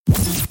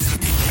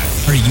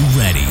Are you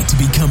ready to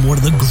become one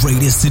of the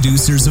greatest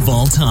seducers of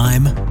all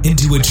time? And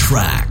to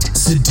attract,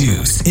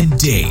 seduce, and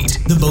date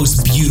the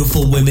most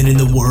beautiful women in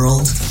the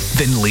world?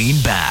 Then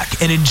lean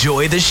back and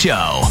enjoy the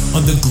show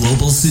on the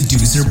Global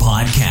Seducer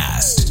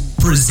Podcast,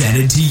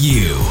 presented to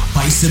you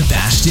by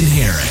Sebastian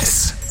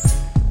Harris.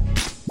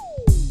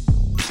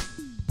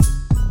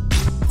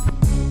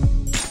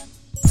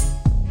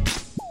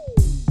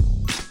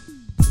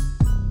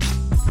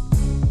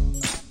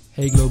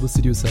 Hey Global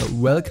Seducer,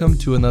 welcome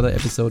to another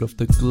episode of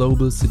the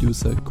Global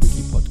Seducer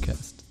Quickie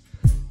Podcast.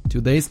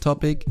 Today's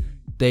topic,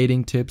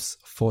 dating tips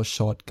for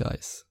short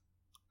guys.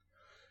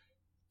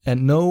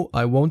 And no,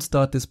 I won't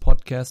start this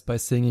podcast by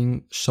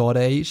singing short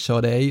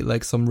A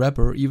like some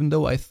rapper, even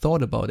though I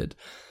thought about it.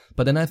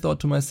 But then I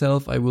thought to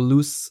myself, I will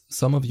lose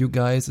some of you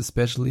guys,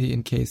 especially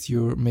in case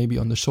you're maybe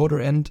on the shorter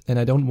end, and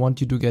I don't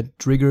want you to get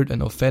triggered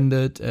and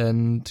offended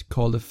and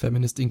call the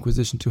feminist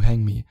inquisition to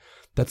hang me.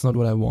 That's not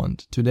what I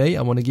want. Today,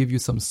 I want to give you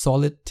some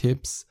solid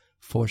tips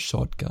for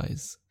short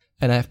guys.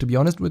 And I have to be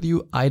honest with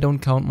you, I don't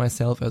count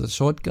myself as a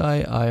short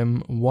guy.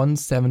 I'm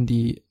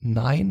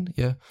 179.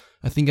 Yeah,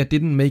 I think I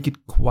didn't make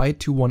it quite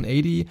to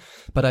 180,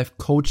 but I've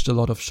coached a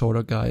lot of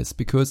shorter guys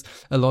because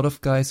a lot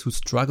of guys who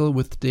struggle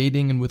with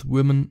dating and with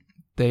women,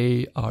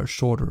 they are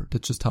shorter.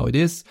 That's just how it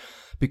is.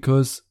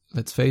 Because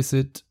let's face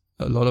it,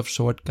 a lot of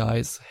short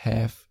guys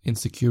have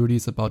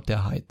insecurities about their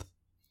height.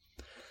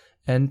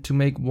 And to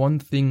make one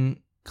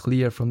thing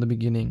clear from the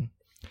beginning,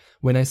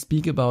 when I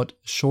speak about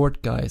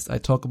short guys, I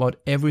talk about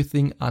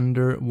everything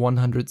under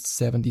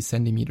 170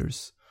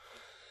 centimeters.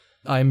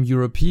 I'm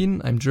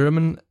European, I'm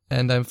German,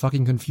 and I'm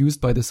fucking confused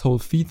by this whole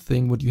feet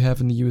thing, what you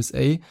have in the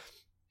USA.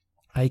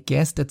 I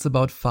guess that's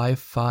about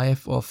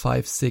 5'5" or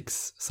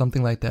 5'6",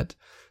 something like that.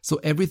 So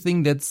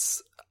everything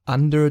that's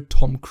under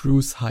Tom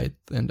Cruise height,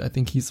 and I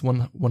think he's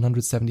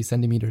 170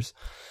 centimeters,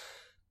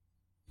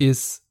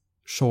 is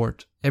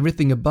short.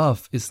 Everything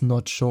above is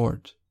not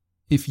short.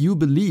 If you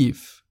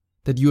believe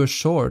that you are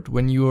short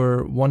when you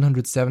are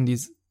 170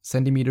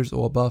 centimeters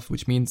or above,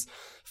 which means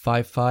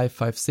 5'5",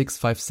 5'6",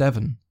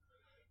 5'7",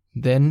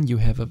 then you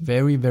have a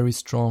very, very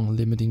strong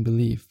limiting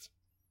belief.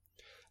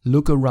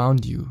 Look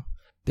around you.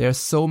 There are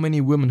so many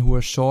women who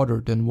are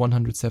shorter than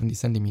 170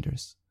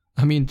 centimeters.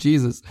 I mean,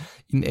 Jesus,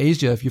 in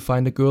Asia, if you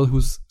find a girl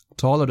who's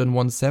taller than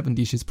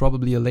 170, she's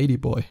probably a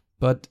ladyboy.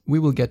 But we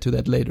will get to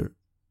that later.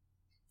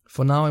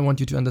 For now, I want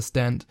you to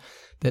understand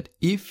that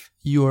if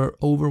you're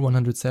over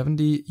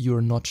 170,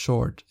 you're not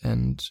short.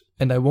 And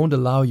I won't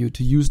allow you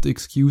to use the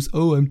excuse,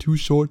 oh, I'm too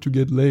short to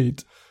get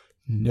laid.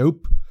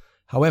 Nope.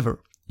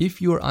 However,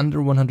 if you're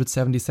under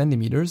 170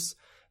 centimeters,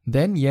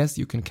 then yes,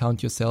 you can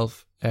count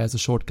yourself as a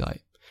short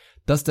guy.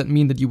 Does that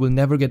mean that you will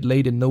never get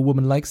laid and no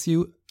woman likes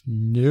you?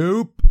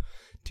 Nope.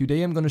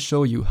 Today I'm going to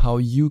show you how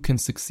you can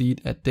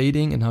succeed at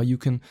dating and how you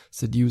can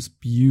seduce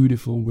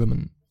beautiful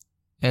women.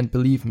 And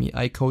believe me,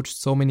 I coached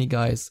so many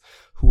guys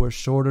who are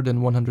shorter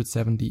than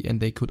 170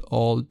 and they could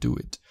all do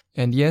it.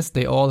 And yes,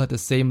 they all had the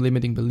same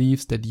limiting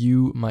beliefs that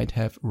you might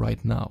have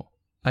right now.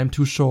 I'm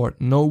too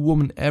short. No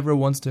woman ever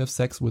wants to have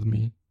sex with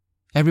me.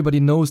 Everybody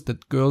knows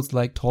that girls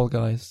like tall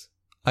guys.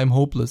 I'm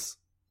hopeless.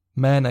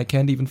 Man, I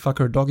can't even fuck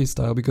her doggy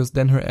style because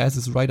then her ass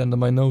is right under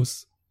my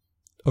nose.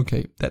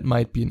 Okay, that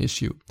might be an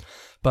issue.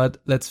 But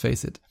let's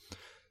face it.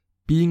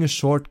 Being a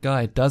short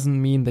guy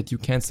doesn't mean that you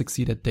can't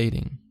succeed at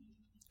dating.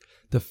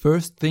 The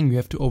first thing you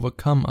have to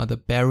overcome are the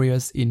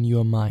barriers in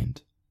your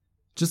mind.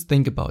 Just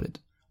think about it.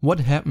 What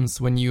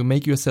happens when you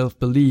make yourself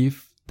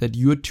believe that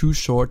you're too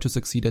short to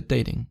succeed at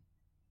dating?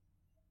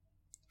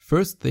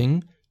 First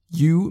thing,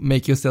 you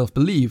make yourself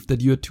believe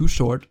that you're too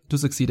short to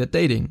succeed at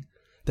dating.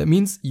 That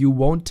means you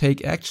won't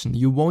take action.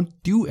 You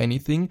won't do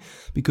anything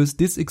because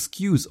this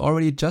excuse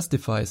already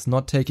justifies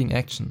not taking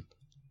action.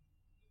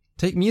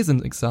 Take me as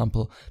an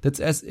example. That's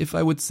as if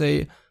I would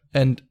say,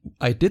 and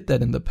I did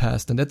that in the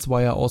past, and that's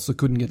why I also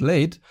couldn't get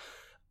laid.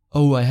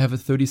 Oh, I have a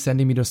 30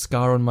 centimeter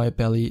scar on my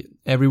belly.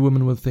 Every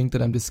woman will think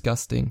that I'm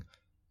disgusting.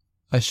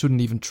 I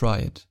shouldn't even try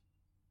it.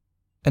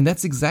 And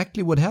that's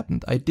exactly what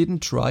happened. I didn't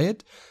try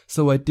it,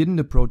 so I didn't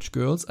approach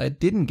girls, I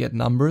didn't get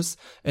numbers,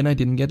 and I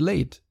didn't get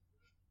laid.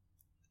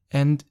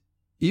 And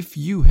if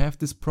you have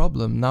this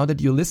problem, now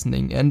that you're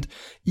listening, and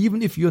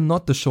even if you're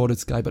not the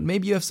shortest guy, but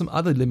maybe you have some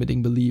other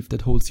limiting belief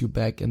that holds you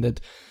back and that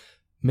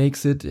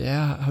makes it,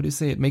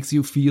 makes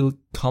you feel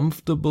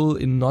comfortable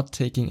in not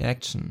taking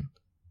action.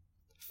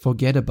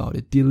 Forget about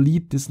it.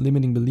 Delete this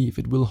limiting belief.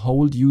 It will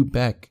hold you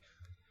back.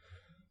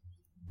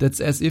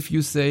 That's as if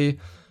you say,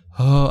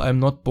 oh, I'm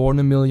not born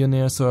a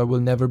millionaire, so I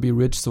will never be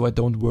rich, so I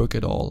don't work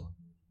at all.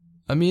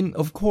 I mean,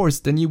 of course,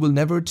 then you will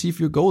never achieve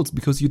your goals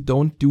because you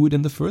don't do it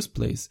in the first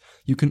place.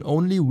 You can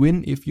only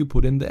win if you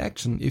put in the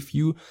action, if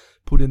you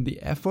put in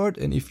the effort,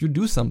 and if you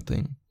do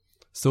something.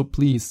 So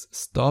please,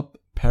 stop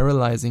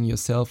paralyzing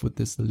yourself with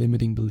this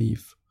limiting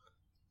belief.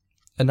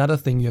 Another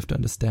thing you have to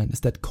understand is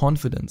that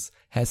confidence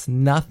has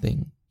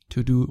nothing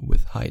to do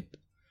with height.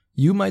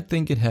 You might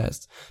think it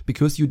has,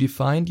 because you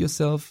defined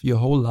yourself your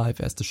whole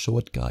life as the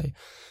short guy.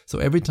 So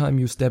every time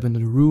you step into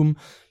the room,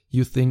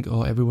 You think,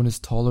 oh, everyone is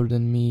taller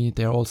than me,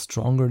 they're all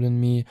stronger than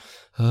me,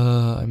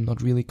 I'm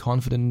not really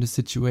confident in this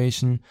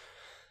situation.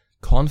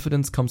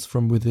 Confidence comes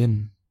from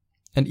within.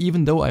 And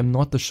even though I'm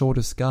not the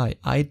shortest guy,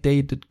 I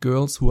dated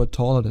girls who are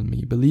taller than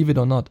me. Believe it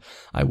or not,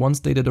 I once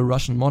dated a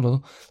Russian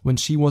model. When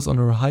she was on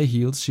her high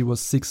heels, she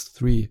was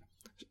 6'3".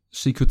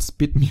 She could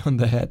spit me on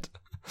the head.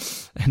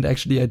 And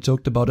actually I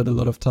joked about it a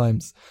lot of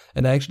times.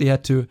 And I actually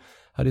had to,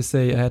 I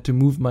had to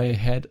move my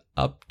head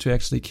up to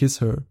actually kiss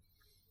her.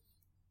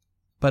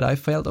 But I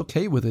felt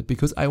okay with it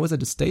because I was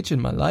at a stage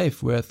in my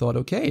life where I thought,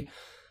 okay,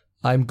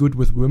 I'm good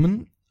with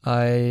women.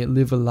 I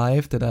live a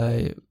life that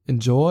I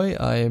enjoy.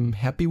 I'm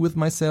happy with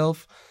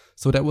myself.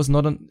 So that was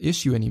not an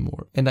issue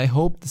anymore. And I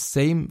hope the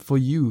same for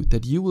you,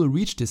 that you will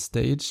reach this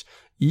stage,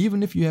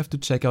 even if you have to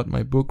check out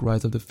my book,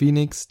 Rise of the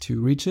Phoenix,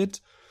 to reach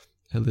it.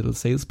 A little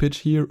sales pitch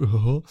here.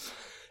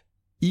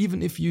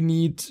 Even if you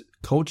need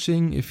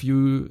coaching, if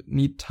you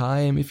need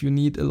time, if you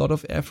need a lot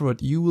of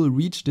effort, you will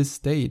reach this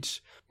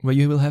stage where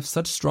you will have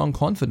such strong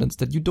confidence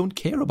that you don't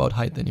care about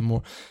height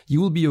anymore. You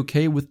will be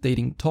okay with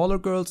dating taller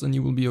girls and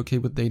you will be okay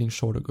with dating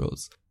shorter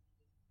girls.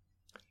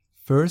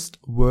 First,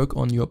 work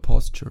on your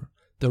posture.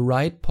 The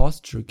right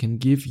posture can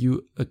give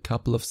you a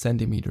couple of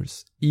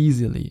centimeters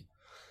easily.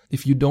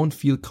 If you don't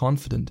feel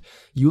confident,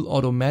 you'll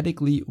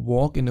automatically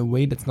walk in a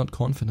way that's not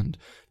confident.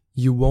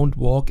 You won't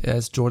walk,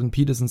 as Jordan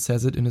Peterson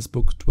says it in his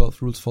book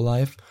 12 Rules for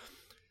Life,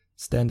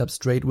 stand up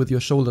straight with your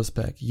shoulders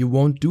back. You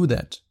won't do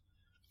that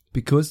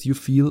because you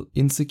feel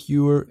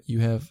insecure, you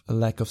have a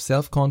lack of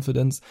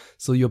self-confidence,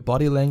 so your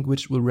body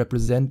language will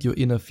represent your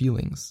inner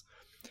feelings.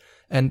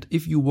 And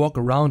if you walk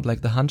around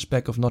like the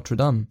Hunchback of Notre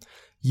Dame,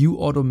 you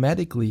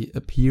automatically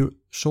appear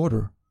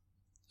shorter.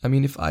 I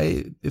mean, if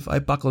I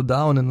buckle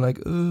down and like,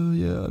 oh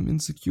yeah, I'm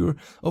insecure,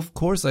 of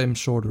course I'm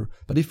shorter.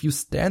 But if you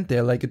stand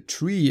there like a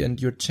tree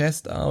and your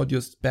chest out,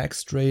 your back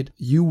straight,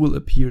 you will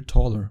appear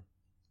taller.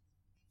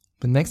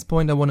 The next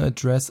point I want to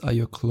address are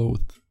your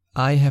clothes.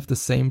 I have the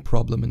same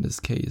problem in this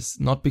case.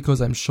 Not because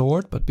I'm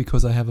short, but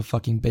because I have a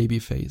fucking baby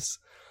face.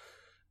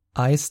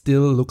 I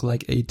still look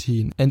like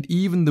 18. And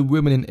even the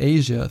women in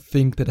Asia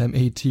think that I'm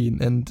 18.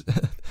 And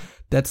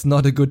that's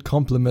not a good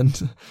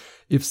compliment.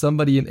 If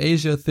somebody in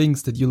Asia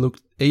thinks that you look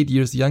 8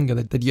 years younger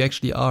than you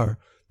actually are,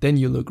 then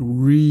you look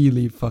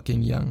really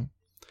fucking young.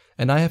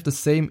 And I have the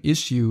same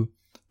issue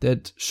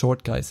that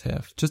short guys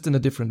have, just in a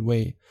different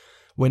way.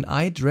 When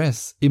I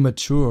dress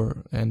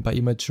immature, and by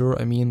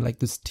immature I mean like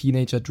this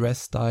teenager dress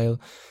style,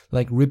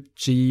 like ripped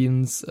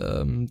jeans,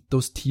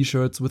 those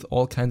t-shirts with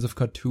all kinds of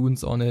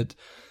cartoons on it,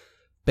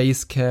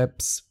 base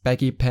caps,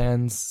 baggy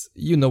pants,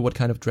 you know what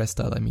kind of dress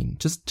style I mean,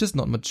 just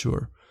not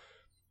mature.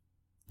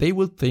 They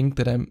will think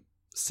that I'm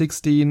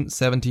 16,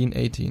 17,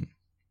 18.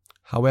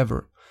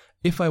 However,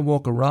 if I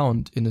walk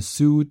around in a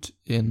suit,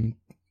 in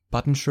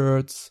button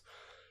shirts,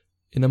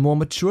 in a more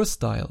mature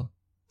style,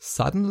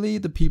 suddenly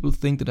the people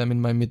think that I'm in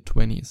my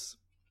mid-20s.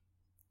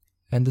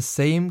 And the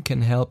same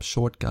can help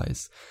short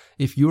guys.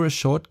 If you're a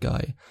short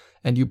guy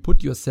and you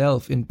put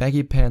yourself in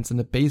baggy pants and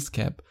a base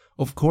cap,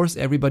 of course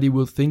everybody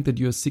will think that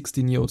you're a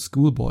 16-year-old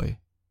schoolboy.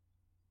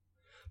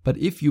 But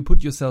if you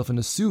put yourself in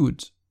a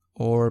suit,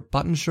 or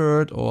button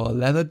shirt, or a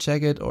leather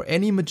jacket, or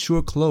any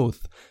mature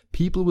clothes,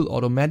 people will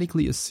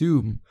automatically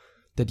assume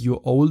that you're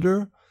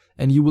older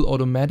and you will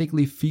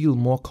automatically feel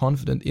more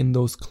confident in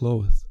those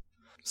clothes.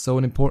 So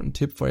an important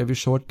tip for every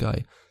short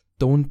guy,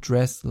 don't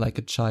dress like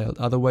a child,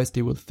 otherwise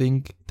they will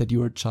think that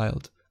you're a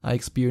child. I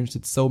experienced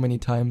it so many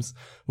times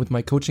with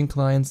my coaching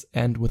clients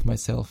and with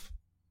myself.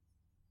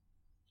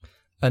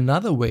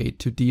 Another way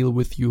to deal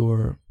with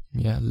your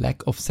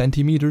lack of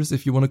centimeters,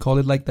 if you want to call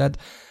it like that,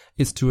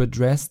 is to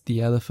address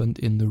the elephant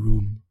in the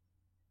room.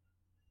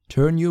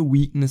 Turn your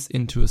weakness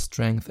into a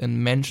strength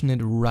and mention it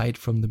right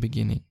from the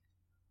beginning.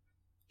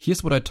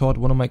 Here's what I taught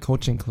one of my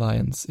coaching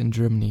clients in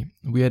Germany.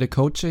 We had a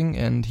coaching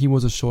and he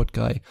was a short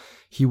guy.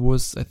 He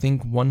was, I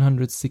think,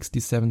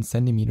 167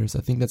 centimeters.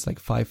 I think that's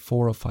like 5'4"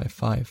 or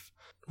 5'5".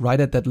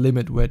 Right at that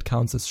limit where it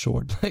counts as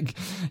short. Like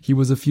he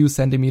was a few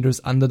centimeters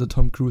under the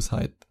Tom Cruise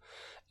height.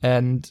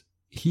 And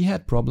he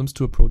had problems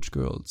to approach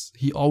girls.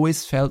 He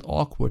always felt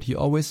awkward. He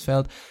always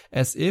felt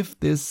as if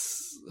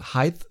this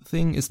height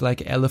thing is like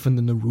an elephant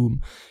in the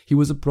room. He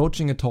was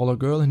approaching a taller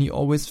girl and he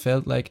always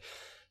felt like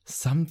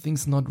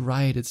something's not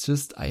right. It's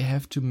just I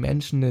have to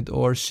mention it,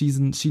 or she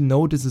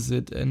notices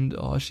it and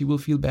she will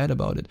feel bad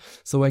about it.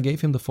 So I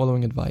gave him the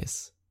following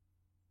advice.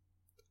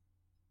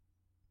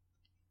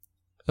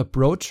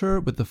 Approach her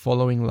with the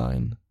following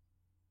line.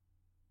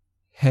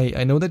 Hey,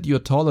 I know that you're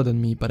taller than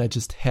me, but I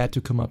just had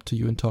to come up to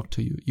you and talk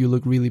to you. You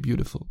look really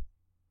beautiful.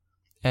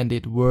 And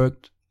it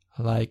worked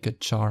like a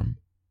charm.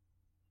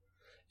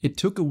 It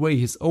took away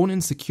his own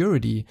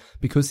insecurity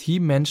because he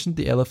mentioned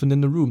the elephant in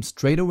the room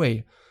straight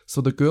away.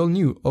 So the girl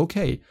knew,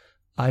 okay,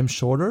 I'm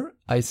shorter,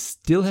 I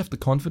still have the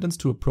confidence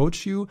to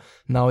approach you,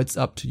 now it's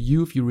up to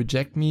you if you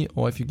reject me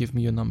or if you give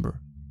me your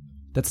number.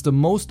 That's the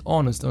most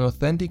honest and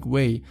authentic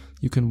way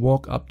you can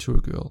walk up to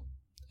a girl.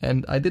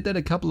 And I did that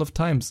a couple of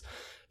times.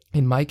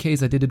 In my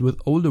case, I did it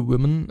with older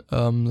women,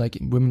 like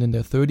women in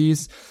their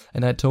 30s,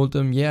 and I told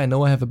them, yeah, I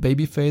know I have a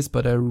baby face,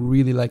 but I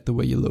really like the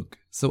way you look.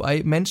 So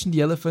I mentioned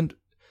the elephant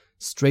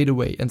straight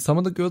away, and some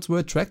of the girls were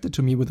attracted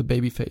to me with a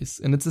baby face,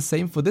 and it's the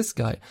same for this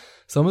guy.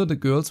 Some of the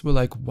girls were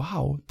like,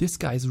 wow, this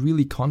guy is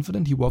really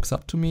confident, he walks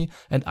up to me,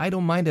 and I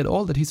don't mind at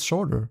all that he's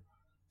shorter.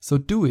 So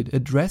do it,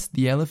 address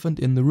the elephant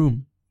in the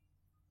room.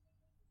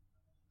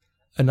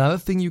 Another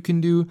thing you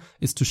can do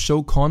is to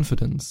show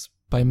confidence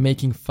by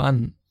making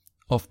fun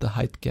of the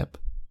height gap.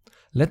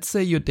 Let's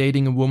say you're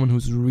dating a woman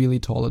who's really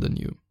taller than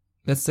you.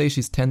 Let's say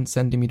she's 10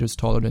 centimeters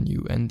taller than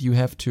you, and you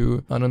have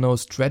to,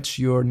 stretch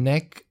your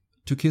neck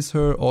to kiss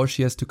her, or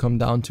she has to come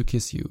down to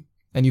kiss you,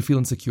 and you feel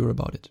insecure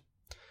about it.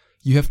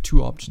 You have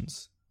two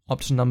options.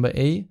 Option number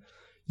A,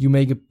 you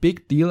make a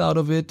big deal out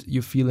of it,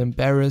 you feel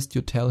embarrassed,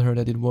 you tell her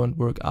that it won't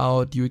work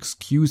out, you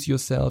excuse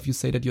yourself, you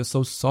say that you're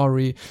so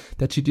sorry,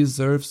 that she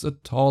deserves a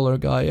taller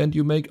guy, and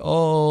you make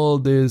all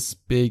this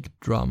big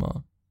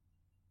drama.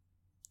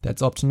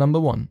 That's option number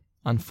one.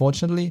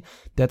 Unfortunately,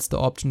 that's the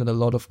option that a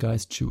lot of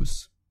guys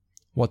choose.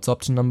 What's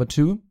option number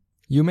two?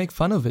 You make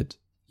fun of it.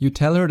 You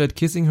tell her that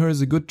kissing her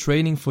is a good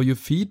training for your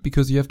feet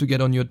because you have to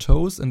get on your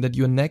toes, and that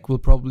your neck will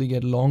probably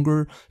get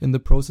longer in the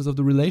process of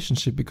the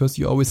relationship because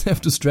you always have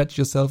to stretch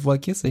yourself while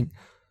kissing.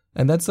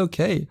 And that's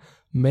okay.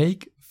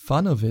 Make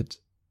fun of it.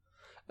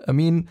 I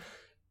mean,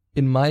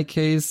 in my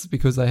case,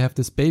 because I have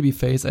this baby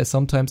face, I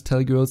sometimes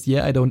tell girls,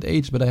 yeah, I don't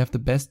age, but I have the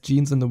best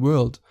genes in the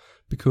world.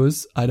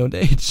 Because I don't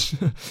age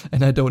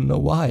and I don't know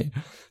why.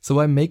 So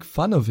I make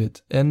fun of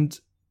it, and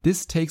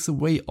this takes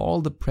away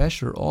all the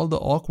pressure, all the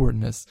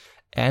awkwardness,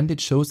 and it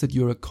shows that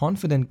you're a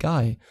confident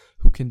guy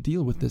who can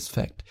deal with this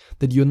fact.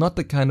 That you're not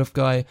the kind of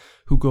guy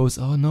who goes,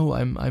 oh no,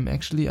 I'm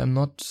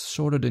not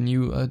shorter than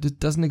you. This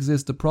doesn't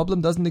exist. The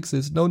problem doesn't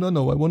exist. No,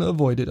 I want to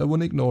avoid it. I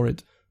want to ignore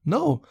it.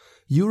 No,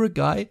 you're a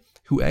guy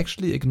who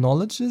actually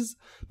acknowledges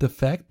the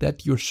fact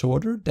that you're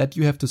shorter, that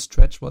you have to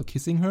stretch while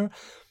kissing her,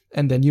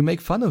 and then you make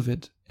fun of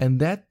it. And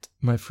that,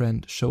 my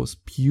friend, shows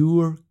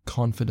pure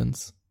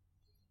confidence.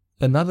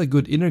 Another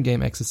good inner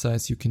game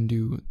exercise you can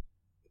do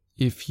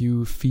if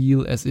you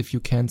feel as if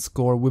you can't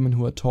score women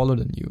who are taller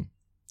than you.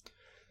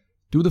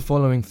 Do the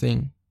following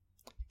thing.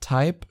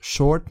 Type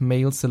short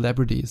male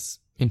celebrities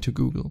into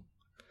Google.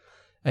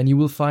 And you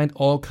will find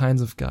all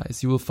kinds of guys.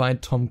 You will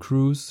find Tom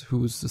Cruise,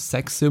 who's a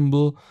sex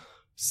symbol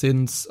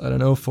since,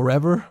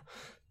 forever.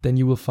 Then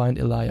you will find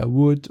Elijah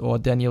Wood or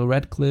Daniel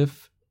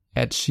Radcliffe,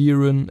 Ed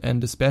Sheeran,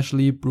 and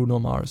especially Bruno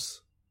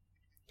Mars.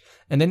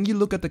 And then you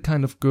look at the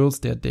kind of girls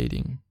they're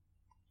dating.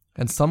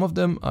 And some of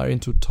them are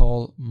into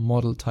tall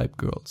model type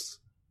girls.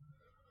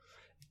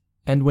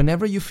 And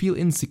whenever you feel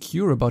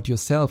insecure about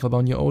yourself,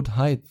 about your own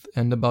height,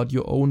 and about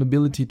your own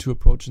ability to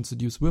approach and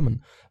seduce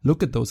women,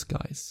 look at those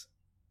guys.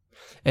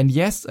 And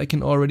yes, I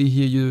can already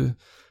hear you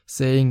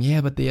saying, yeah,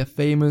 but they are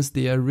famous,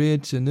 they are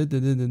rich, and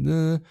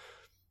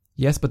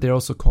Yes, but they're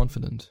also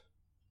confident.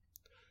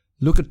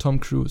 Look at Tom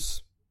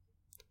Cruise.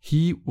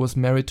 He was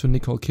married to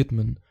Nicole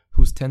Kidman,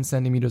 who's 10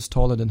 centimeters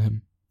taller than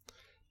him.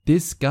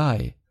 This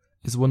guy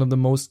is one of the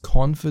most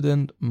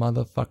confident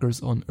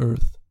motherfuckers on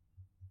earth.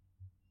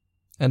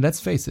 And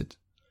let's face it,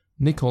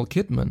 Nicole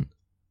Kidman,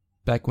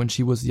 back when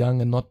she was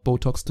young and not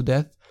Botox to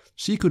death,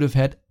 she could have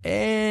had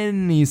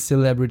any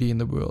celebrity in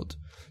the world.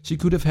 She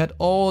could have had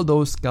all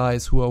those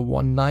guys who are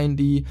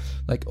 190,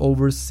 like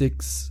over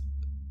 6'1",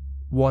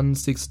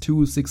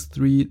 6'2",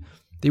 6'3".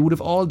 They would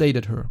have all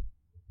dated her.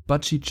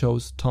 But she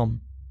chose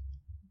Tom.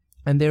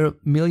 And there are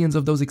millions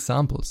of those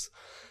examples.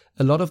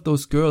 A lot of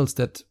those girls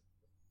that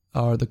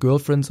are the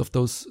girlfriends of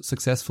those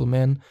successful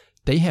men,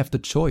 they have the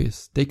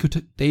choice. They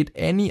could date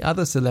any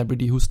other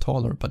celebrity who's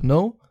taller. But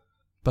no,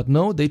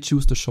 they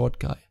choose the short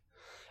guy.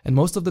 And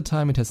most of the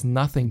time it has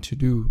nothing to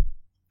do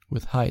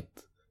with height.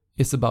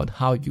 It's about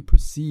how you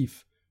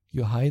perceive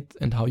your height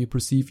and how you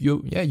perceive your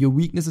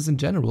weaknesses in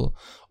general.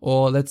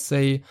 Or let's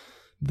say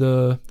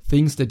the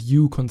things that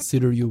you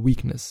consider your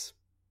weakness.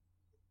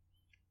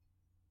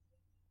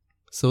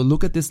 So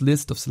look at this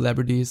list of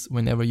celebrities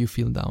whenever you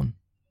feel down.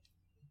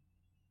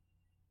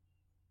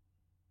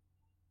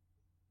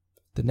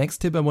 The next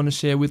tip I want to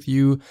share with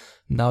you,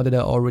 now that I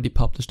already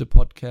published a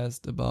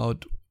podcast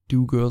about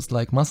do girls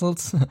like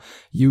muscles,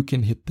 you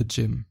can hit the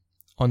gym.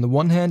 On the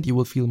one hand, you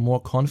will feel more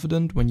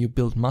confident when you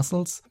build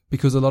muscles,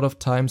 because a lot of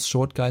times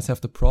short guys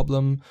have the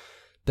problem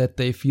that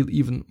they feel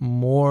even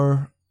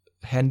more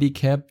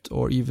handicapped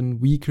or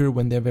even weaker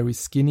when they're very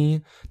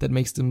skinny. That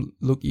makes them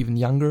look even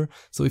younger.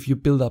 So if you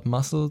build up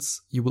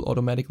muscles, you will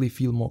automatically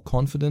feel more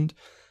confident.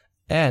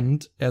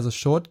 And as a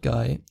short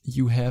guy,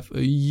 you have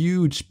a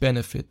huge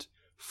benefit.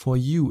 For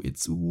you,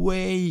 it's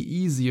way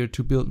easier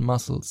to build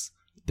muscles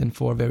than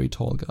for a very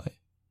tall guy.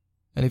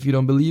 And if you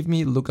don't believe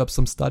me, look up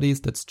some studies,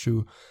 that's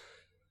true.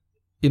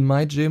 In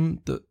my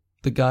gym,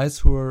 the guys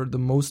who are the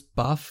most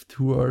buffed,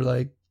 who are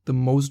like the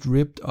most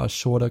ripped, are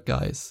shorter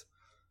guys.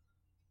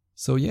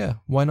 So yeah,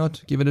 why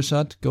not? Give it a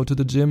shot, go to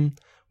the gym,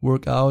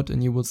 work out,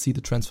 and you will see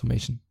the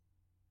transformation.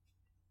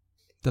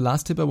 The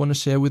last tip I want to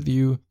share with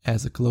you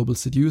as a global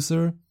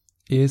seducer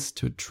is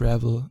to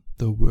travel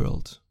the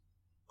world.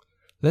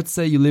 Let's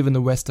say you live in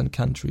a Western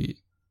country.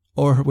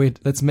 Or wait,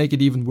 let's make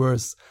it even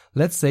worse.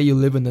 Let's say you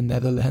live in the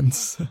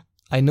Netherlands.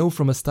 I know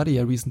from a study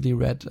I recently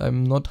read,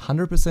 I'm not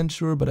 100%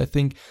 sure, but I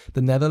think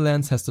the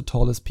Netherlands has the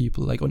tallest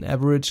people. Like on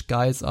average,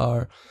 guys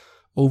are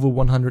over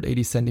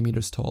 180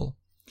 centimeters tall.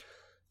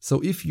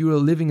 So if you're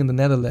living in the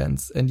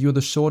Netherlands and you're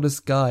the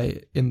shortest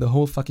guy in the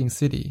whole fucking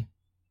city,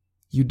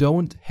 you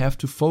don't have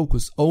to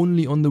focus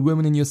only on the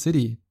women in your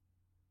city.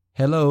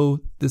 Hello,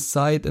 this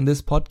site and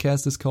this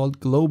podcast is called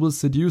Global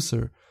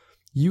Seducer.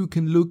 You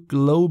can look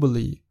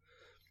globally.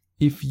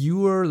 If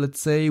you're, let's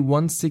say,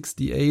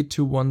 168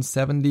 to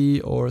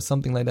 170 or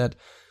something like that,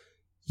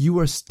 you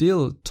are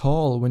still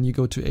tall when you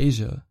go to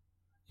Asia.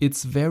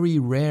 It's very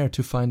rare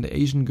to find an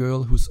Asian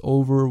girl who's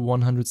over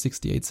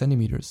 168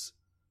 centimeters.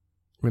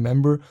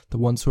 Remember, the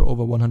ones who are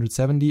over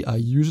 170 are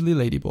usually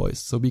ladyboys,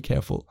 so be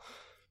careful.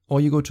 Or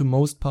you go to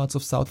most parts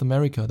of South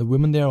America, the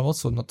women there are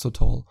also not so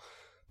tall.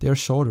 They are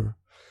shorter.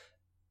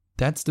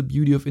 That's the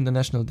beauty of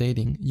international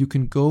dating. You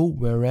can go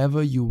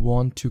wherever you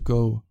want to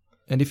go.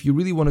 And if you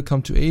really want to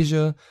come to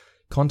Asia,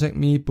 contact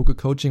me, book a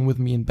coaching with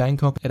me in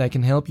Bangkok, and I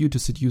can help you to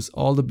seduce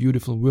all the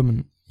beautiful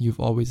women you've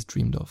always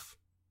dreamed of.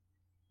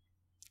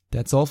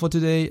 That's all for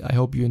today. I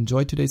hope you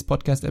enjoyed today's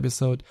podcast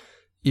episode.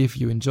 If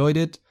you enjoyed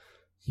it,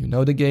 you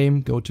know the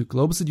game. Go to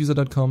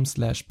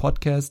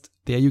globalseducer.com/podcast.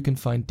 There you can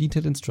find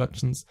detailed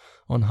instructions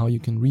on how you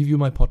can review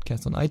my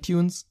podcast on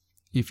iTunes.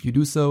 If you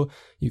do so,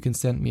 you can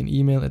send me an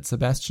email at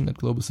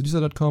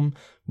sebastian@globalseducer.com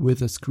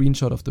with a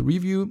screenshot of the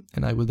review,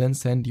 and I will then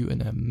send you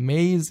an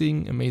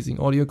amazing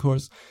audio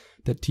course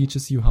that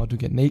teaches you how to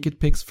get naked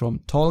pics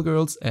from tall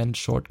girls and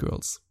short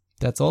girls.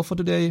 That's all for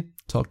today.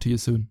 Talk to you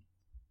soon.